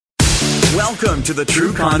Welcome to the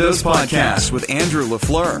True Condos Podcast with Andrew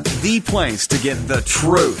LaFleur, the place to get the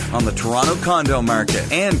truth on the Toronto condo market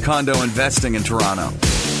and condo investing in Toronto.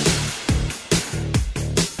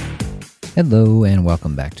 Hello and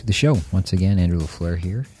welcome back to the show. Once again, Andrew LaFleur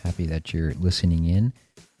here. Happy that you're listening in.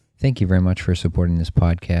 Thank you very much for supporting this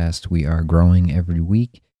podcast. We are growing every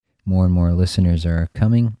week. More and more listeners are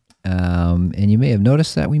coming. And you may have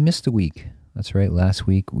noticed that we missed a week. That's right. Last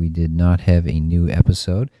week we did not have a new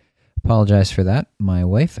episode. Apologize for that. My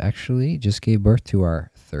wife actually just gave birth to our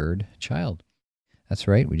third child. That's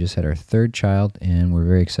right. We just had our third child and we're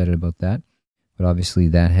very excited about that. But obviously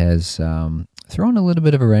that has thrown a little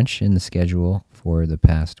bit of a wrench in the schedule for the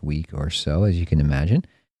past week or so, as you can imagine.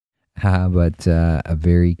 But a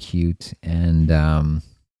very cute and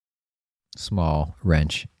small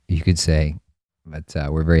wrench, you could say. But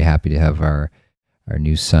we're very happy to have our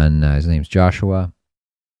new son. His name's Joshua.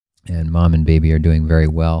 And mom and baby are doing very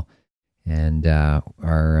well. And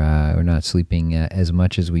we're not sleeping as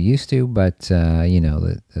much as we used to, but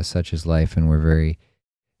such is life, and we're very,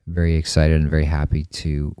 very excited and very happy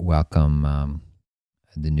to welcome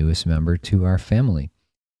the newest member to our family.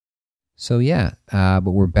 So but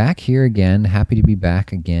we're back here again. Happy to be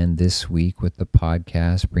back again this week with the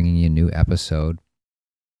podcast, bringing you a new episode.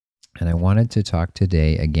 And I wanted to talk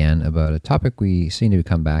today again about a topic we seem to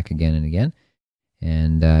come back again and again.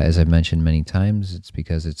 And as I've mentioned many times, it's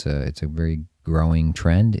because it's a very growing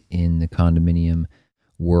trend in the condominium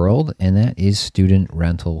world, and that is student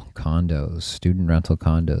rental condos.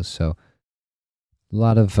 So a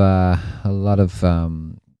lot of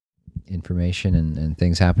information and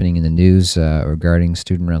things happening in the news regarding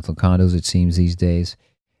student rental condos, it seems, these days.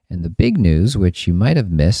 And the big news, which you might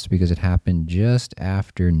have missed because it happened just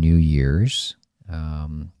after New Year's,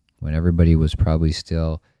 when everybody was probably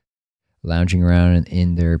still lounging around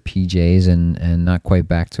in their PJs and not quite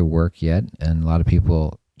back to work yet, and a lot of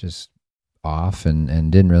people just off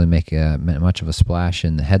and didn't really make much of a splash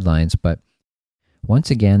in the headlines. But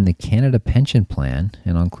once again, the Canada Pension Plan,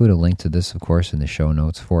 and I'll include a link to this, of course, in the show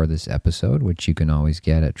notes for this episode, which you can always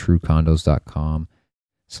get at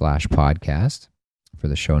truecondos.com/podcast for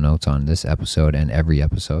the show notes on this episode and every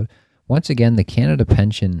episode. Once again, the Canada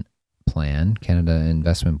Pension Plan, Canada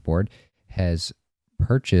Investment Board, has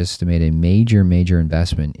made a major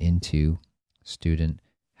investment into student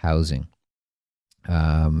housing.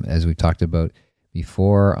 As we talked about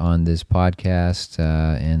before on this podcast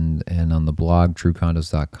and on the blog,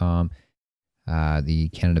 truecondos.com, the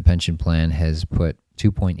Canada Pension Plan has put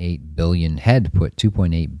 $2.8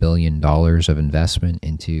 billion of investment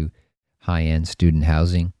into high-end student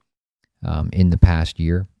housing in the past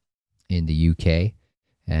year in the UK.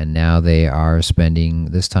 And now they are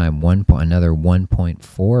spending, this time, another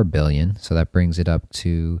 $1.4 billion. So that brings it up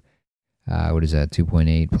to,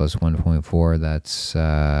 2.8 plus 1.4, that's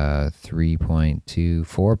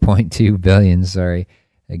 4.2 billion, sorry.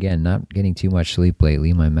 Again, not getting too much sleep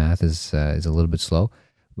lately. My math is a little bit slow.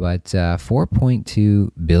 But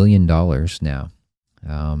 $4.2 billion now,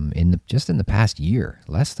 just in the past year,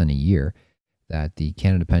 less than a year, that the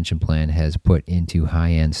Canada Pension Plan has put into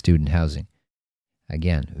high-end student housing.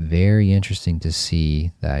 Again, very interesting to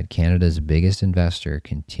see that Canada's biggest investor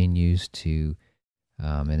continues to,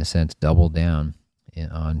 in a sense, double down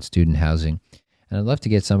on student housing. And I'd love to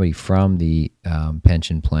get somebody from the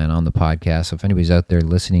pension plan on the podcast. So if anybody's out there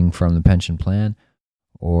listening from the pension plan,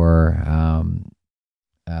 or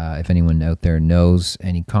if anyone out there knows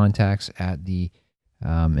any contacts at the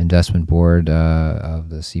investment board of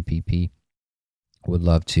the CPP, would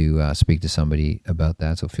love to speak to somebody about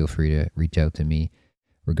that. So feel free to reach out to me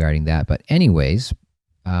regarding that. But anyways,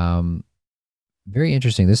 very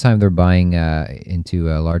interesting. This time they're buying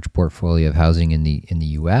into a large portfolio of housing in the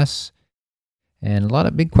U.S. And a lot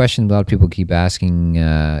of big questions a lot of people keep asking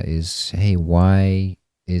is, hey, why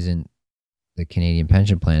isn't the Canadian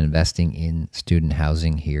Pension Plan investing in student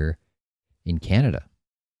housing here in Canada?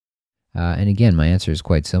 And again, my answer is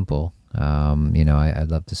quite simple.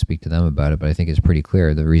 I'd love to speak to them about it, but I think it's pretty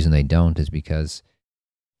clear the reason they don't is because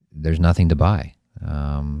there's nothing to buy.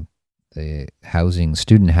 The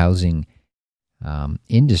student housing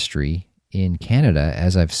industry in Canada,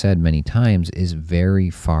 as I've said many times, is very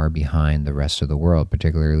far behind the rest of the world,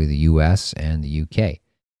 particularly the US and the UK.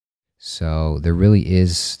 So there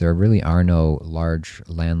really are no large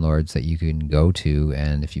landlords that you can go to,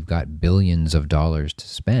 and if you've got billions of dollars to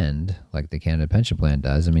spend, like the Canada Pension Plan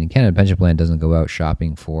does, I mean, Canada Pension Plan doesn't go out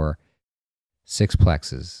shopping for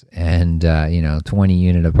sixplexes and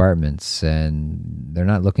 20-unit apartments, and they're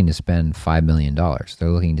not looking to spend $5 million. They're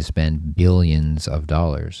looking to spend billions of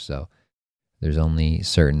dollars. So There's only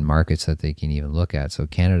certain markets that they can even look at. So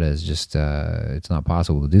Canada is just, it's not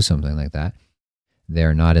possible to do something like that.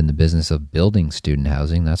 They're not in the business of building student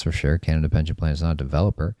housing, that's for sure. Canada Pension Plan is not a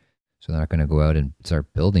developer, so they're not going to go out and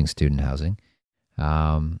start building student housing.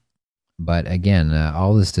 But again,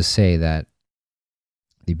 all this to say that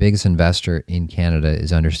the biggest investor in Canada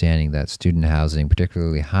is understanding that student housing,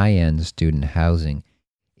 particularly high-end student housing,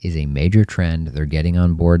 is a major trend. They're getting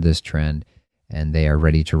on board this trend, and they are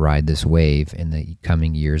ready to ride this wave in the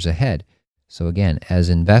coming years ahead. So again, as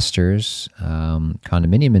investors,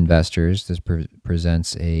 condominium investors, this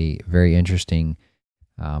presents a very interesting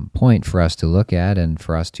point for us to look at and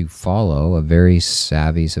for us to follow. A very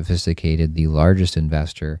savvy, sophisticated, the largest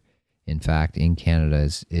investor, in fact, in Canada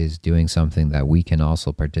is doing something that we can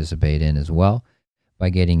also participate in as well by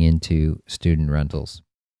getting into student rentals.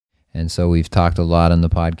 And so we've talked a lot on the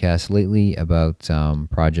podcast lately about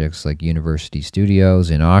projects like University Studios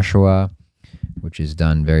in Oshawa, which is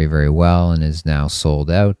done very, very well and is now sold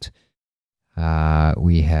out.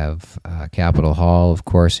 We have Capitol Hall, of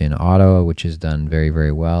course, in Ottawa, which is done very,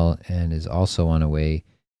 very well and is also on a way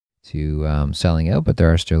to selling out, but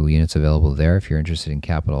there are still units available there if you're interested in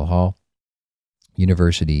Capitol Hall.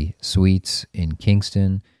 University Suites in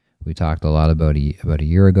Kingston, we talked a lot about a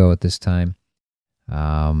year ago at this time.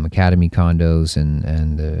 Academy condos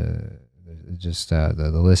and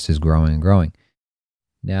the list is growing and growing.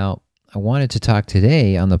 Now, I wanted to talk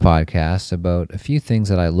today on the podcast about a few things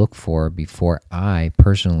that I look for before I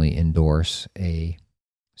personally endorse a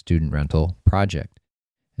student rental project.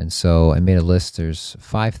 And so I made a list. There's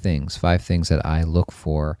five things that I look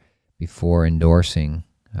for before endorsing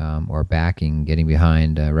or backing, getting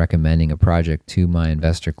behind, recommending a project to my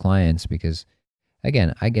investor clients, because,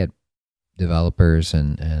 again, I get developers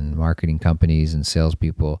and marketing companies and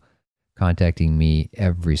salespeople contacting me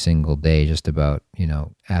every single day just about,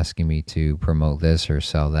 asking me to promote this or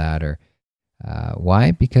sell that. Or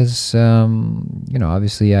why? Because,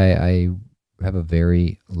 obviously I have a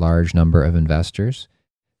very large number of investors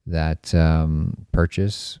that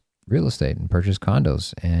purchase real estate and purchase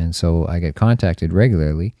condos. And so I get contacted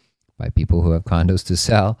regularly by people who have condos to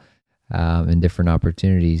sell and different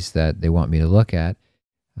opportunities that they want me to look at.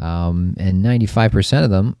 And 95% of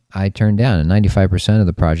them I turn down, and 95% of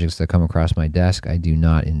the projects that come across my desk I do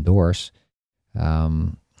not endorse,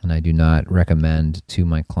 and I do not recommend to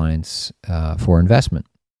my clients for investment.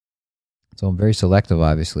 So I'm very selective,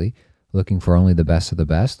 obviously, looking for only the best of the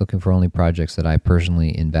best, looking for only projects that I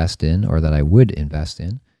personally invest in or that I would invest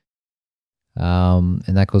in. And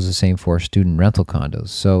that goes the same for student rental condos.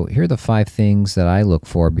 So here are the five things that I look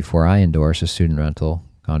for before I endorse a student rental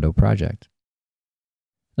condo project.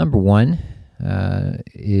 Number one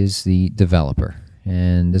is the developer.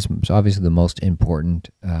 And this is obviously the most important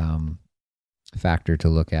factor to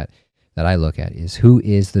look at, that I look at, is who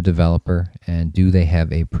is the developer and do they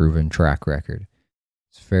have a proven track record?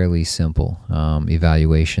 It's fairly simple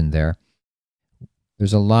evaluation there.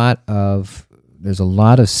 There's a lot of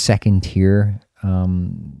second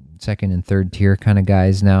and third tier kind of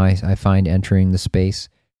guys now I find entering the space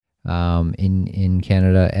in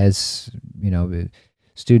Canada. As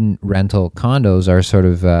student rental condos are sort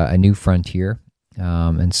of a new frontier,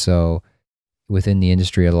 and so within the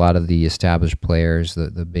industry, a lot of the established players,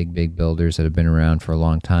 the big builders that have been around for a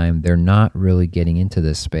long time, they're not really getting into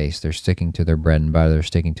this space. They're sticking to their bread and butter. They're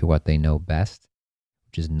sticking to what they know best,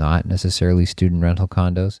 which is not necessarily student rental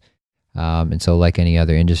condos. And so like any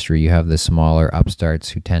other industry, you have the smaller upstarts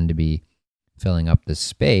who tend to be filling up the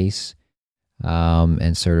space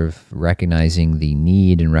and sort of recognizing the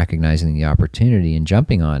need and recognizing the opportunity and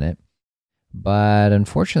jumping on it. But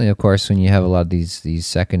unfortunately, of course, when you have a lot of these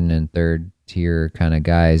second and third tier kind of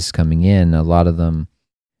guys coming in, a lot of them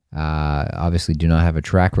obviously do not have a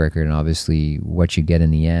track record, and obviously what you get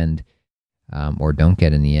in the end or don't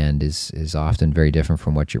get in the end is often very different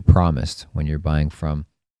from what you're promised when you're buying from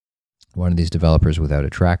one of these developers without a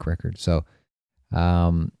track record. So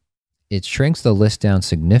it shrinks the list down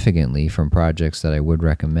significantly from projects that I would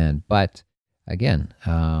recommend. But again,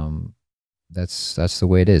 that's the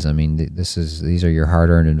way it is. I mean, these are your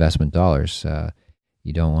hard-earned investment dollars.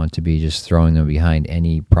 You don't want to be just throwing them behind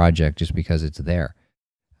any project just because it's there.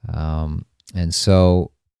 And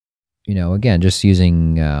so, again, just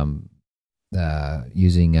using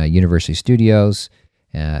University Studios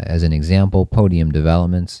as an example, Podium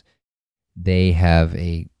Developments, they have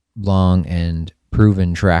a long and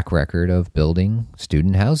proven track record of building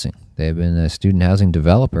student housing. They've been a student housing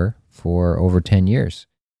developer for over 10 years.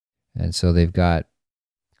 And so they've got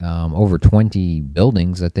over 20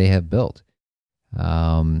 buildings that they have built.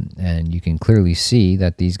 And you can clearly see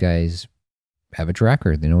that these guys have a track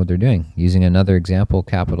record. They know what they're doing. Using another example,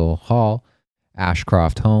 Capital Hall,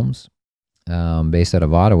 Ashcroft Homes, based out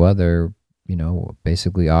of Ottawa. They're,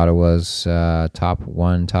 basically Ottawa's top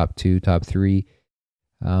 1, top 2, top 3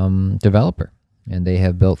 developer. And they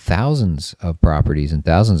have built thousands of properties and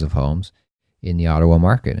thousands of homes in the Ottawa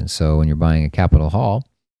market. And so when you're buying a Capital Hall,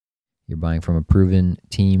 you're buying from a proven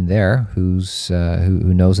team there who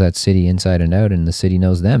knows that city inside and out, and the city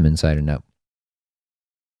knows them inside and out.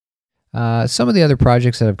 Some of the other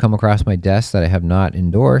projects that have come across my desk that I have not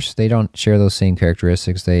endorsed, they don't share those same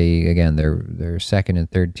characteristics. They're second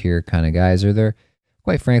and third tier kind of guys, or they're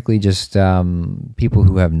quite frankly just people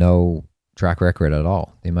who have no track record at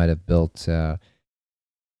all. They might have built some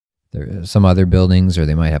other buildings, or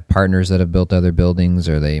they might have partners that have built other buildings,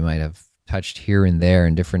 or they might have touched here and there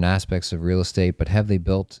in different aspects of real estate, but have they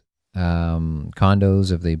built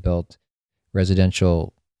condos? Have they built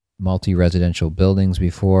multi-residential buildings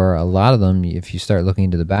before? A lot of them, if you start looking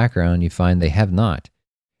into the background, you find they have not.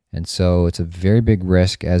 And so it's a very big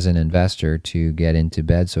risk as an investor to get into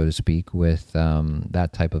bed, so to speak, with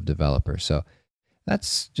that type of developer. So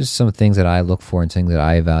that's just some things that I look for and things that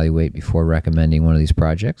I evaluate before recommending one of these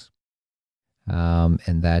projects.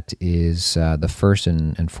 And that is the first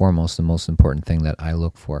and foremost, the most important thing that I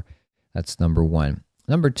look for. That's number one.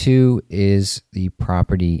 Number two is the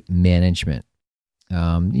property management.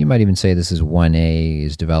 You might even say this is 1A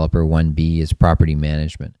is developer, 1B is property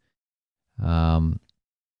management.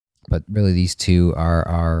 But really these two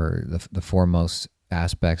are the foremost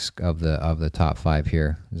aspects of the top 5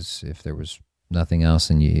 here. If there was nothing else,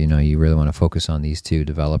 and you really want to focus on these two,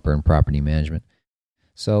 developer and property management.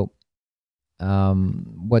 So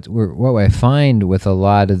what I find with a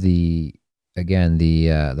lot of the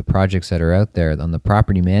projects that are out there on the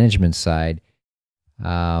property management side,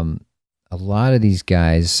 a lot of these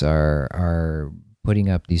guys are putting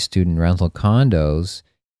up these student rental condos.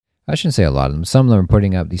 I shouldn't say a lot of them. Some of them are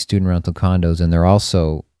putting up these student rental condos, and they're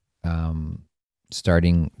also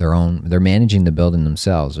starting their own. They're managing the building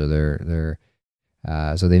themselves, or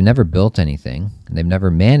so they've never built anything, and they've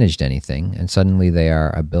never managed anything, and suddenly they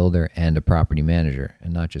are a builder and a property manager,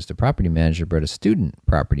 and not just a property manager, but a student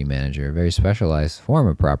property manager, a very specialized form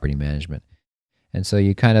of property management. And so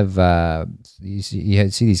you kind of you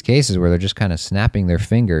see these cases where they're just kind of snapping their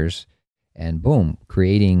fingers, and boom,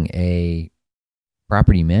 creating a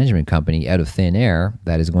property management company out of thin air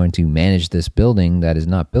that is going to manage this building that is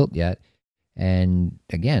not built yet. And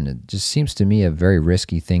again, it just seems to me a very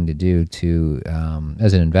risky thing to do to,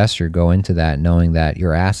 as an investor, go into that knowing that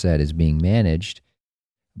your asset is being managed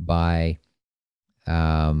by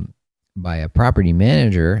a property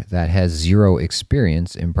manager that has zero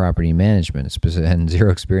experience in property management and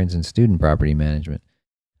zero experience in student property management.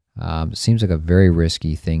 It seems like a very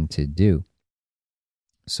risky thing to do.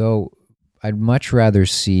 So I'd much rather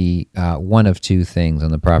see one of two things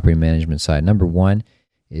on the property management side. Number one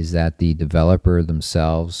is that the developer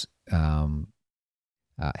themselves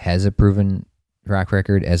has a proven track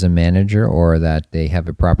record as a manager, or that they have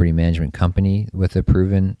a property management company with a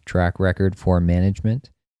proven track record for management.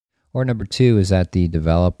 Or number two is that the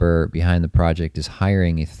developer behind the project is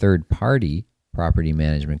hiring a third-party property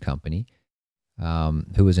management company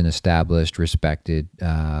who is an established, respected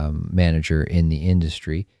manager in the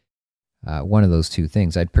industry. One of those two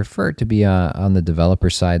things. I'd prefer it to be on the developer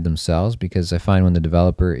side themselves, because I find when the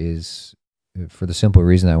developer is, for the simple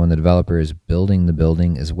reason that when the developer is building the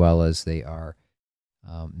building as well as they are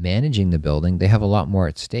managing the building, they have a lot more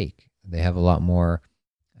at stake. They have a lot more,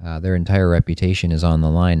 their entire reputation is on the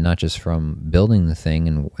line, not just from building the thing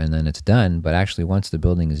and then it's done, but actually once the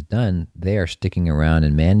building is done, they are sticking around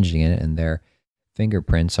and managing it, and their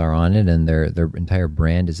fingerprints are on it, and their entire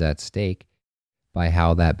brand is at stake by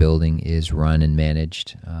how that building is run and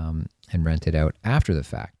managed and rented out after the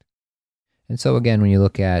fact. And so again, when you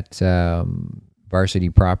look at Varsity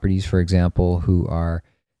Properties, for example, who are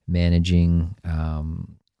managing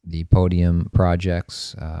the Podium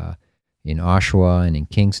projects in Oshawa and in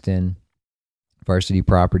Kingston, Varsity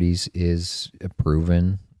Properties is a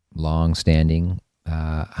proven, long-standing,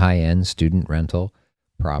 high-end student rental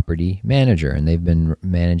property manager, and they've been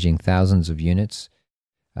managing thousands of units,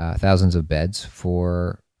 thousands of beds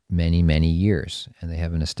for many, many years. And they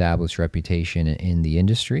have an established reputation in the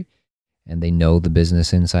industry, and they know the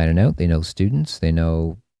business inside and out. They know students, they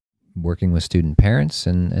know working with student parents,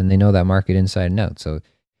 and they know that market inside and out. So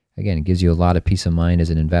again, it gives you a lot of peace of mind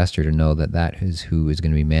as an investor to know that that is who is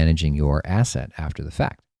going to be managing your asset after the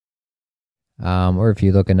fact. Or if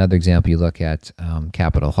you look at another example, you look at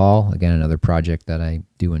Capital Hall, again, another project that I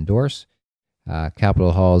do endorse.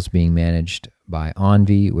 Capital Hall is being managed by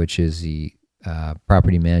Envy, which is the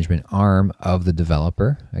property management arm of the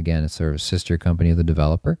developer. Again, it's sort of a sister company of the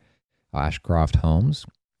developer, Ashcroft Homes.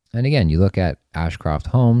 And again, you look at Ashcroft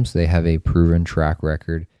Homes, they have a proven track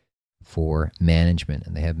record for management,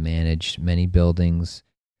 and they have managed many buildings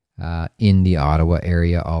in the Ottawa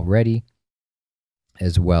area already,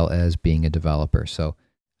 as well as being a developer. So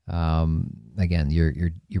again,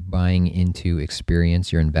 you're buying into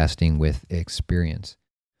experience, you're investing with experience.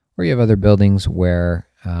 Or you have other buildings where,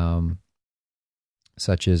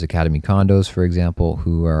 such as Academy Condos, for example,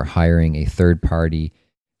 who are hiring a third-party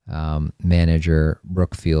manager,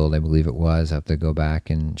 Brookfield, I believe it was. I have to go back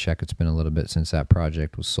and check. It's been a little bit since that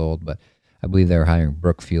project was sold, but I believe they're hiring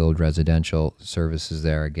Brookfield Residential Services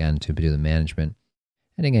there again to do the management.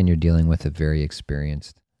 And again, you're dealing with a very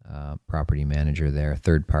experienced property manager there,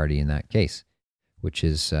 third party in that case, which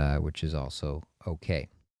is also okay.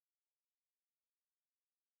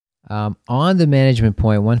 On the management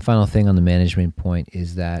point, one final thing on the management point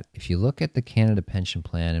is that if you look at the Canada Pension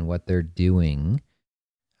Plan and what they're doing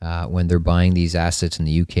when they're buying these assets in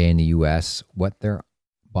the UK and the US, what they're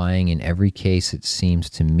buying in every case, it seems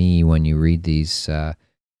to me, when you read these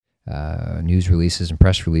news releases and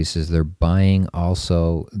press releases, they're buying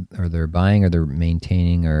also, or they're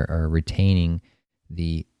maintaining or retaining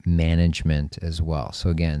the management as well. So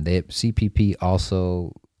again, the CPP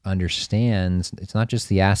also understands it's not just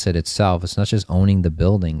the asset itself, it's not just owning the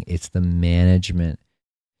building, it's the management.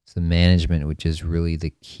 It's the management which is really the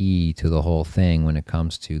key to the whole thing when it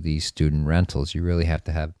comes to these student rentals. You really have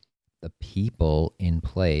to have the people in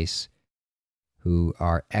place who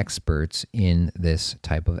are experts in this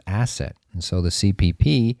type of asset. And so the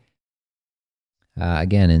CPP,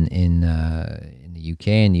 again, in the UK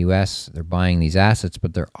and the US, they're buying these assets,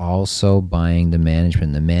 but they're also buying the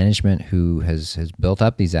management. The management who has built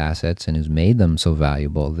up these assets and who's made them so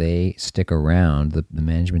valuable, they stick around, the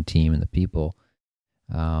management team and the people,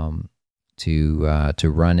 to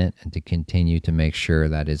run it and to continue to make sure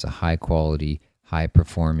that is a high quality, high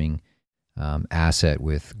performing asset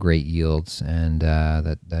with great yields, and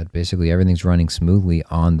that basically everything's running smoothly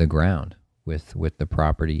on the ground with the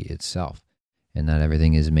property itself, and that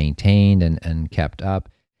everything is maintained and kept up,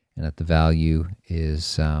 and that the value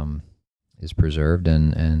is preserved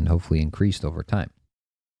and hopefully increased over time.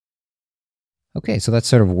 Okay, so that's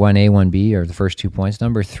sort of 1A, 1B, or the first 2 points.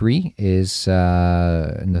 Number 3 is,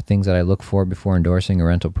 and the things that I look for before endorsing a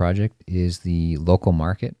rental project, is the local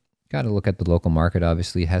market. Got to look at the local market.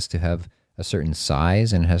 Obviously, it has to have a certain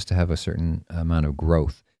size and it has to have a certain amount of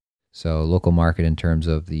growth. So local market in terms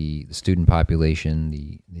of the student population,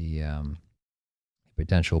 the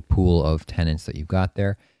potential pool of tenants that you've got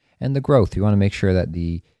there, and the growth. You want to make sure that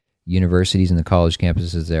the universities and the college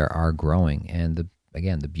campuses there are growing. And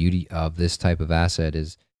again, the beauty of this type of asset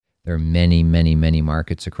is there are many, many, many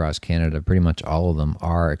markets across Canada. Pretty much all of them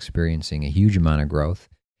are experiencing a huge amount of growth.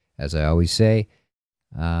 As I always say,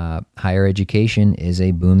 higher education is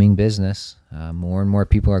a booming business. More and more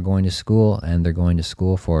people are going to school, and they're going to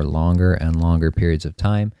school for longer and longer periods of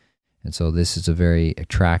time. And so this is a very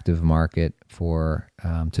attractive market for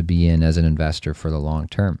to be in as an investor for the long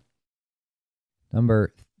term.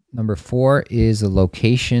 Number 4 is the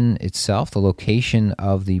location itself, the location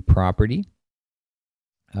of the property.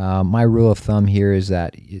 My rule of thumb here is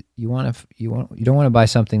that you don't want to buy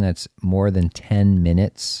something that's more than 10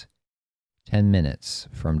 minutes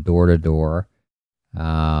from door to door,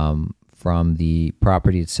 from the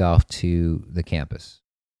property itself to the campus.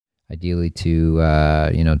 Ideally to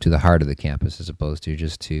the heart of the campus, as opposed to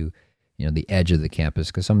just to the edge of the campus,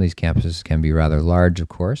 because some of these campuses can be rather large, of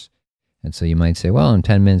course. And so you might say, well, I'm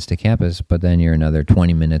 10 minutes to campus, but then you're another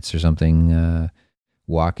 20 minutes or something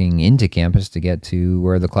walking into campus to get to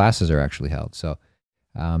where the classes are actually held. So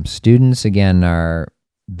students, again, are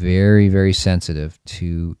very, very sensitive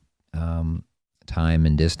to time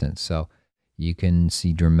and distance. So you can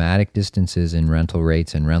see dramatic distances in rental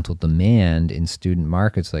rates and rental demand in student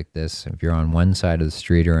markets like this if you're on one side of the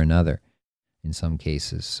street or another in some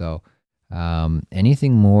cases. So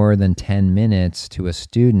anything more than 10 minutes to a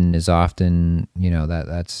student is often,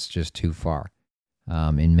 that's just too far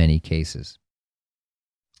in many cases.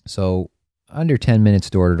 So under 10 minutes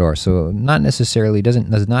door to door. So not necessarily,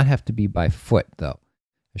 does not have to be by foot though.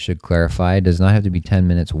 I should clarify, it does not have to be 10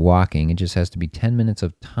 minutes walking. It just has to be 10 minutes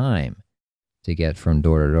of time to get from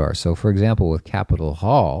door to door. So for example, with Capitol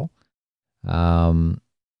Hall,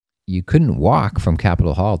 you couldn't walk from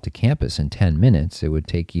Capitol Hall to campus in 10 minutes. It would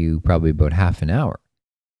take you probably about half an hour.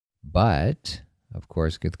 But, of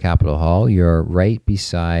course, with Capitol Hall, you're right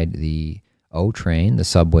beside the O train, the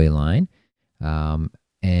subway line,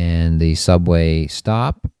 and the subway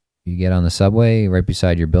stop you get on the subway right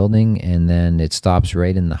beside your building, and then it stops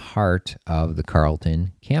right in the heart of the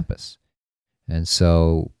Carleton campus. And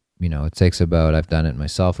so, it takes about, I've done it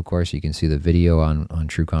myself, of course. You can see the video on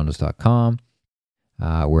truecondos.com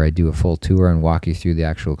where I do a full tour and walk you through the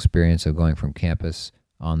actual experience of going from campus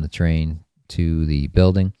on the train to the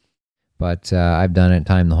building. But I've done it,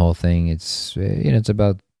 timed the whole thing. It's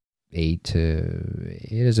about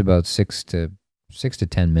 6 to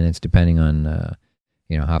 10 minutes, depending on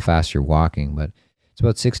how fast you're walking. But it's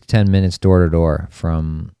about 6 to 10 minutes door to door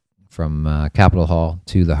from Capitol Hall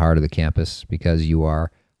to the heart of the campus, because you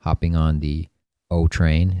are hopping on the O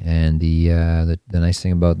train. And the nice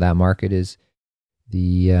thing about that market is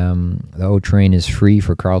the O train is free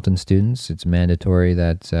for Carleton students. It's mandatory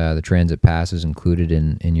that the transit pass is included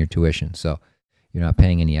in your tuition. So you're not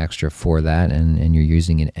paying any extra for that, and you're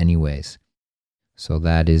using it anyways. So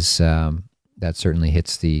that is that certainly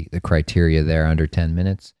hits the criteria there, under 10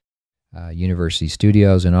 minutes. University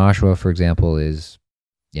Studios in Oshawa, for example, is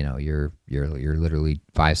you're literally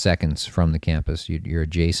 5 seconds from the campus. You're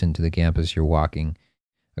adjacent to the campus. You're walking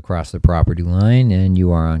across the property line, and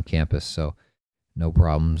you are on campus. So no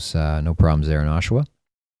problems there in Oshawa.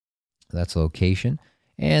 That's location.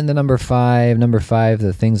 And the number five,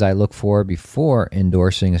 the things I look for before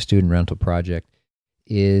endorsing a student rental project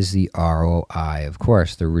is the ROI, of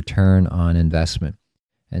course, the return on investment.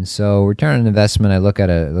 And so return on investment, I look at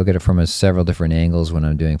it from several different angles when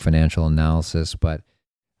I'm doing financial analysis, but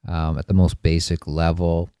at the most basic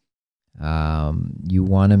level, you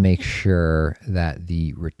want to make sure that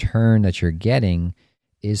the return that you're getting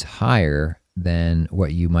is higher than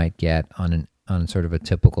what you might get on sort of a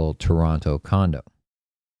typical Toronto condo.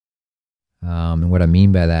 And what I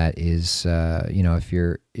mean by that is, if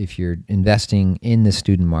you're investing in the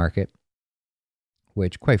student market,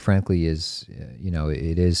 which quite frankly is,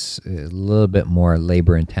 it is a little bit more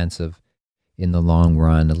labor intensive in the long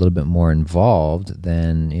run, a little bit more involved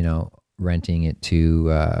than, renting it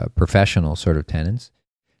to professional sort of tenants.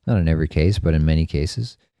 Not in every case, but in many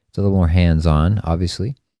cases. It's a little more hands-on,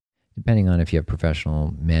 obviously, depending on if you have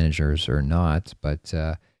professional managers or not. But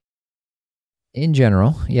in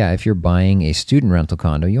general, if you're buying a student rental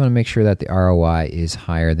condo, you want to make sure that the ROI is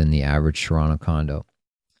higher than the average Toronto condo.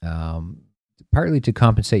 Partly to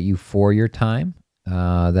compensate you for your time,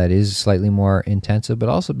 that is slightly more intensive, but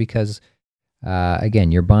also because,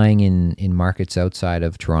 again, you're buying in markets outside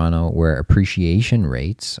of Toronto where appreciation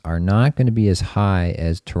rates are not going to be as high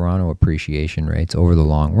as Toronto appreciation rates over the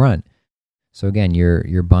long run. So again,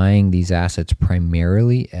 you're buying these assets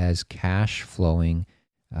primarily as cash flowing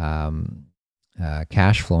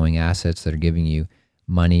assets that are giving you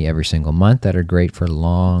money every single month, that are great for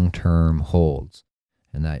long-term holds,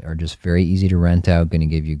 and that are just very easy to rent out, going to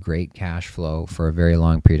give you great cash flow for a very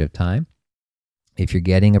long period of time. If you're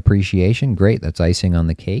getting appreciation, great, that's icing on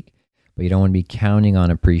the cake, but you don't want to be counting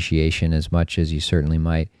on appreciation as much as you certainly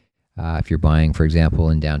might if you're buying, for example,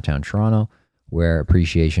 in downtown Toronto, where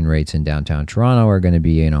appreciation rates in downtown Toronto are going to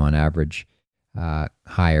be, on average,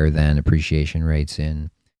 higher than appreciation rates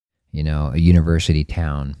in, a university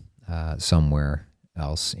town somewhere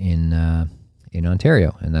else in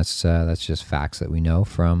Ontario. And that's just facts that we know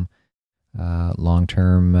from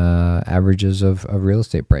long-term averages of real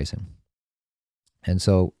estate pricing. And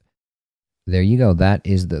so there you go.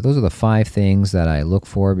 Those are the 5 things that I look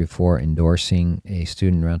for before endorsing a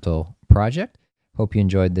student rental project. Hope you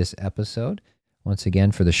enjoyed this episode. Once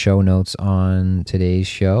again, for the show notes on today's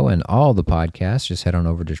show and all the podcasts, just head on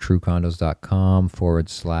over to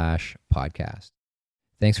truecondos.com/podcast.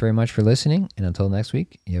 Thanks very much for listening. And until next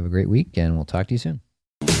week, you have a great week, and we'll talk to you soon.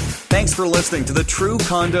 Thanks for listening to the True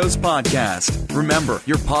Condos podcast. Remember,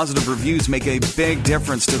 your positive reviews make a big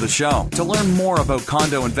difference to the show. To learn more about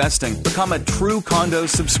condo investing, become a True Condos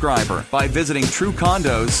subscriber by visiting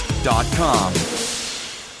truecondos.com.